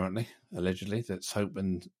 apparently, allegedly. Let's hope,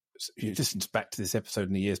 and you listen back to this episode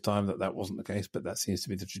in a year's time, that wasn't the case, but that seems to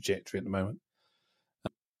be the trajectory at the moment.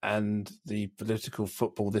 And the political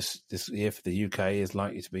football this year for the UK is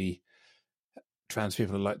likely to be, trans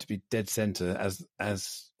people are likely to be dead centre,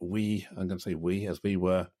 as we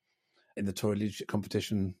were in the Tory leadership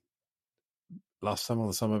competition last summer or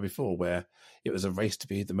the summer before, where it was a race to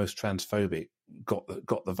be the most transphobic got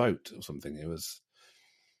the vote or something. It was,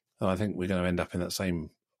 and I think we're going to end up in that same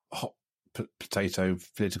hot potato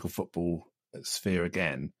political football sphere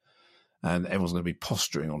again, and everyone's going to be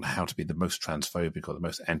posturing on how to be the most transphobic or the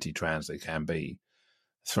most anti-trans they can be,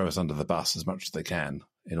 throw us under the bus as much as they can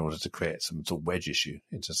in order to create some sort of wedge issue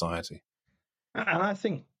in society. And I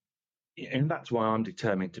think, and that's why I'm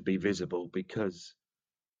determined to be visible, because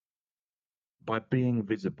by being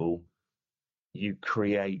visible, you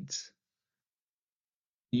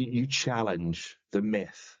challenge the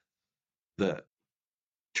myth that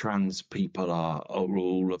trans people are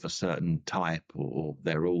all of a certain type, or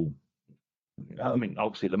they're all, I mean,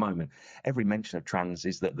 obviously at the moment, every mention of trans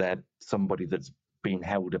is that they're somebody that's been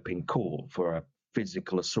held up in court for a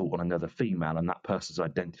physical assault on another female, and that person's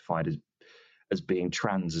identified as being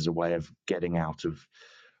trans as a way of getting out of,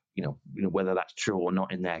 whether that's true or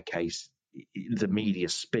not in their case, the media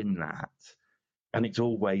spin that. And it's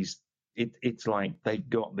always, it's like they've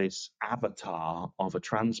got this avatar of a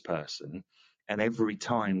trans person, and every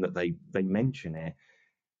time that they mention it,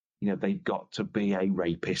 they've got to be a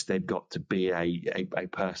rapist, they've got to be a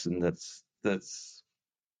person that's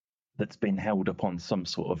been held upon some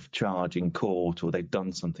sort of charge in court, or they've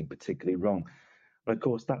done something particularly wrong. But of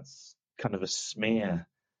course, that's kind of a smear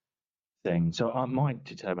thing. So my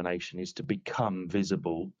determination is to become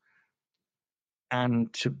visible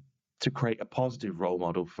and to create a positive role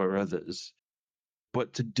model for others,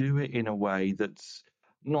 but to do it in a way that's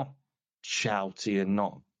not shouty and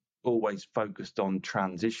not always focused on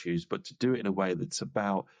trans issues, but to do it in a way that's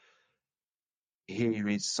about, here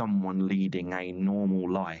is someone leading a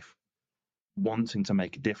normal life, wanting to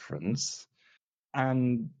make a difference,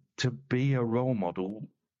 and to be a role model.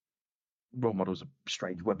 Role model's a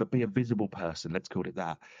strange word, but be a visible person, let's call it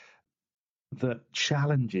that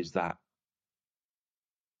challenges that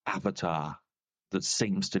avatar that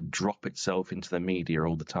seems to drop itself into the media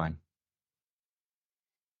all the time.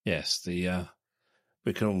 Yes,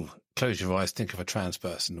 we can all close your eyes, think of a trans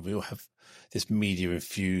person. We all have this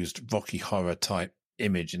media-infused Rocky Horror type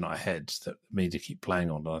image in our heads that the media keep playing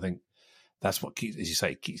on. And I think that's what keeps, as you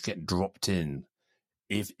say, keeps getting dropped in,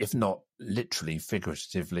 if not literally,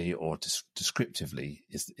 figuratively, or descriptively,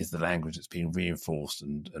 is the language that's being reinforced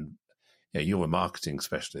and you're a marketing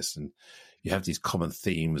specialist, and you have these common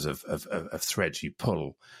themes of threads you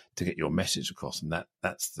pull to get your message across, and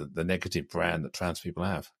that's the negative brand that trans people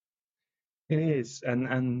have. It is,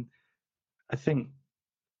 and I think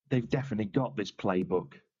they've definitely got this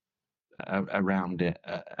playbook around it,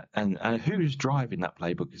 and who's driving that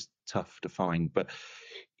playbook is tough to find. But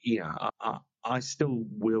I still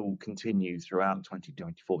will continue throughout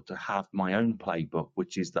 2024 to have my own playbook,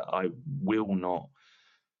 which is that I will not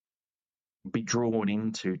be drawn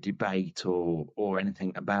into debate or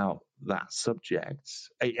anything about that subject.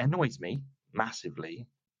 It annoys me massively,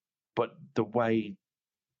 but the way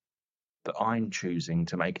that I'm choosing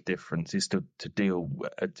to make a difference is to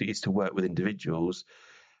work with individuals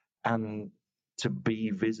and to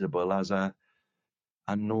be visible as a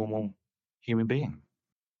normal human being.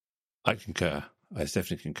 I concur. I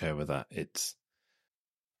definitely concur with that.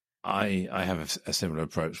 I have a similar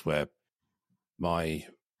approach where I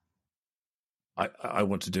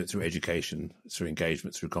want to do it through education, through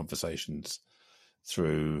engagement, through conversations,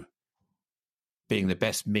 through being the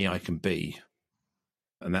best me I can be.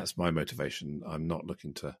 And that's my motivation. I'm not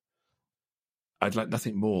looking to... I'd like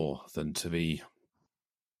nothing more than to be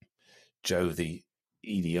Joe the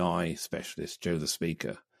EDI specialist, Joe the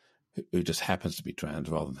speaker, who just happens to be trans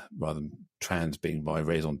rather than trans being my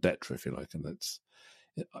raison d'etre, if you like. And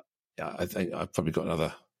I think I've probably got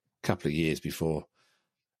another couple of years before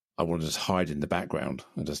I want to just hide in the background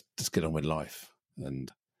and just get on with life.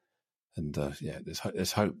 And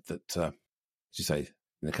there's hope that, as you say,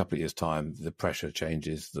 in a couple of years' time, the pressure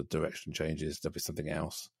changes, the direction changes, there'll be something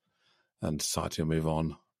else, and society will move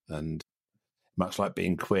on. And much like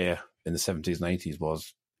being queer in the 70s and 80s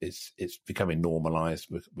was, it's becoming normalised.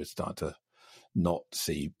 We're starting to not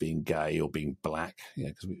see being gay or being black,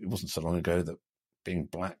 because it wasn't so long ago that being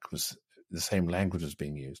black was the same language as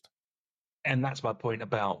being used. And that's my point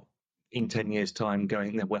about in 10 years' time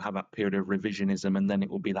we'll have a period of revisionism, and then it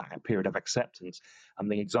will be that period of acceptance.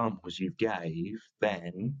 And the examples you given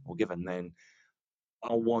then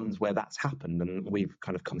are ones where that's happened, and we've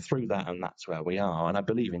kind of come through that, and that's where we are. And I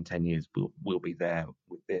believe in 10 years we'll be there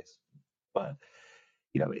with this. But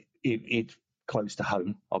it's close to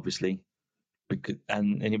home, obviously,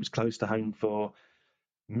 and it was close to home for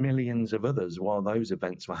millions of others while those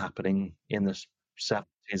events were happening in the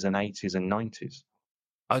 70s and 80s and 90s.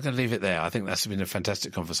 I'm going to leave it there. I think that's been a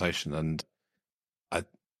fantastic conversation, and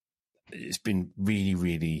it's been really,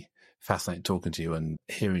 really fascinating talking to you and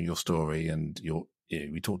hearing your story. And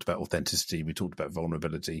we talked about authenticity, we talked about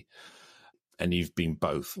vulnerability, and you've been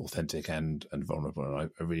both authentic and vulnerable. And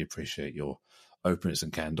I really appreciate your openness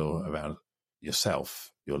and candor around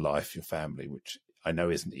yourself, your life, your family, which I know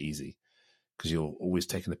isn't easy, because you're always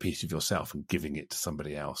taking a piece of yourself and giving it to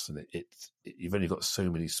somebody else. And you've only got so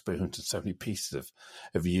many spoons and so many pieces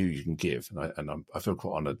of you can give. And I feel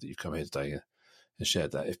quite honoured that you've come here today and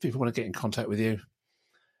shared that. If people want to get in contact with you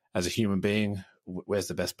as a human being, where's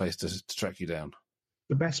the best place to track you down?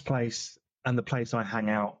 The best place and the place I hang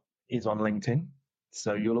out is on LinkedIn.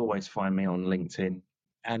 So you'll always find me on LinkedIn.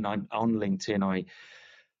 And on LinkedIn,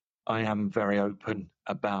 I am very open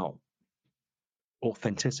about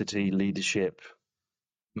authenticity, leadership,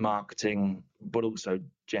 marketing, but also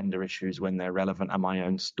gender issues when they're relevant, and my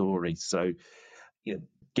own story. So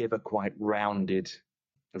give a quite rounded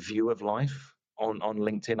view of life on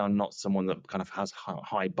LinkedIn. I'm not someone that kind of has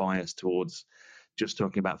high bias towards just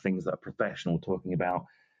talking about things that are professional, talking about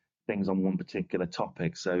things on one particular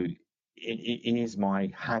topic. So it is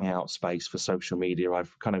my hangout space for social media.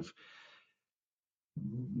 I've kind of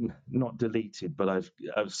not deleted, but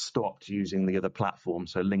I've stopped using the other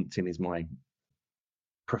platforms. So LinkedIn is my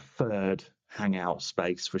preferred hangout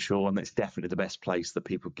space for sure, and it's definitely the best place that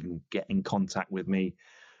people can get in contact with me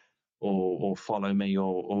or follow me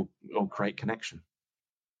or create connection.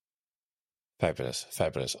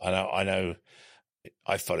 Fabulous. I know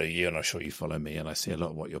I follow you, and I'm sure you follow me, and I see a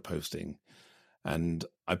lot of what you're posting. And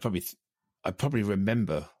I probably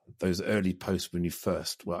remember those early posts when you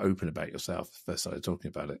first were open about yourself, first started talking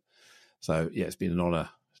about it. So yeah, it's been an honour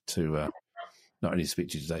to not only speak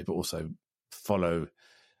to you today, but also follow.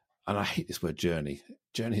 And I hate this word journey.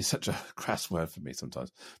 Journey is such a crass word for me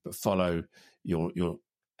sometimes, but follow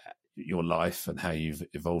your life and how you've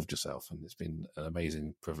evolved yourself. And it's been an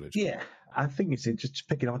amazing privilege. Yeah, I think it's just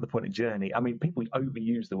picking up the point of journey. I mean, people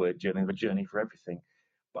overuse the word journey, the journey for everything.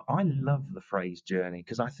 But I love the phrase journey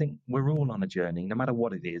because I think we're all on a journey, no matter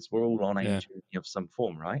what it is. We're all on a journey of some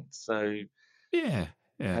form, right? So yeah.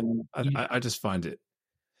 I just find it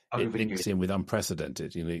links in with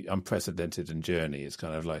unprecedented. Unprecedented and journey is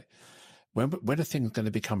kind of like when are things going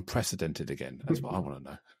to become precedented again? That's what I want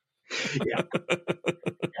to know. Yeah,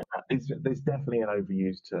 There's definitely an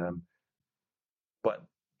overused term, but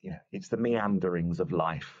yeah, it's the meanderings of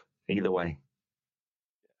life. Either way.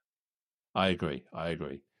 I agree.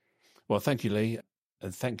 Well, thank you, Lee,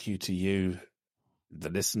 and thank you to you, the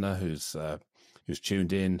listener who's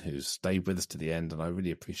tuned in, who's stayed with us to the end, and I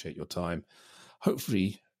really appreciate your time.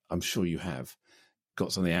 Hopefully, I'm sure you have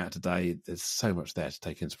got something out today. There's so much there to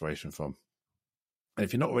take inspiration from. And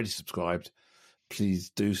if you're not already subscribed,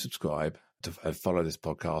 please do subscribe to follow this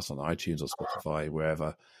podcast on iTunes or Spotify,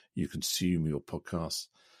 wherever you consume your podcasts.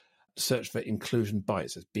 Search for Inclusion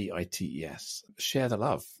Bites, it's BITES. Share the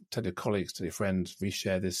love. Tell your colleagues, tell your friends,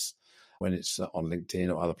 reshare this when it's on LinkedIn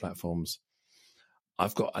or other platforms.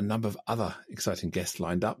 I've got a number of other exciting guests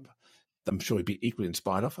lined up that I'm sure you'd be equally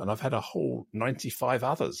inspired of. And I've had a whole 95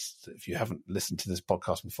 others. If you haven't listened to this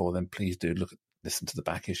podcast before, then please do listen to the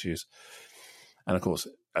back issues. And of course,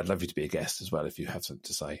 I'd love you to be a guest as well if you have something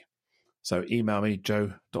to say. So email me,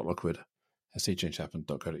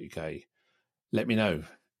 joe.lockwood@seachangehappen.co.uk. Let me know.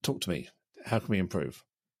 Talk to me. How can we improve?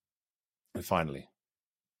 And finally,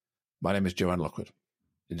 my name is Joanne Lockwood.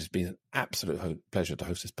 It has been an absolute pleasure to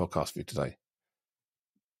host this podcast for you today.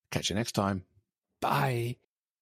 Catch you next time. Bye.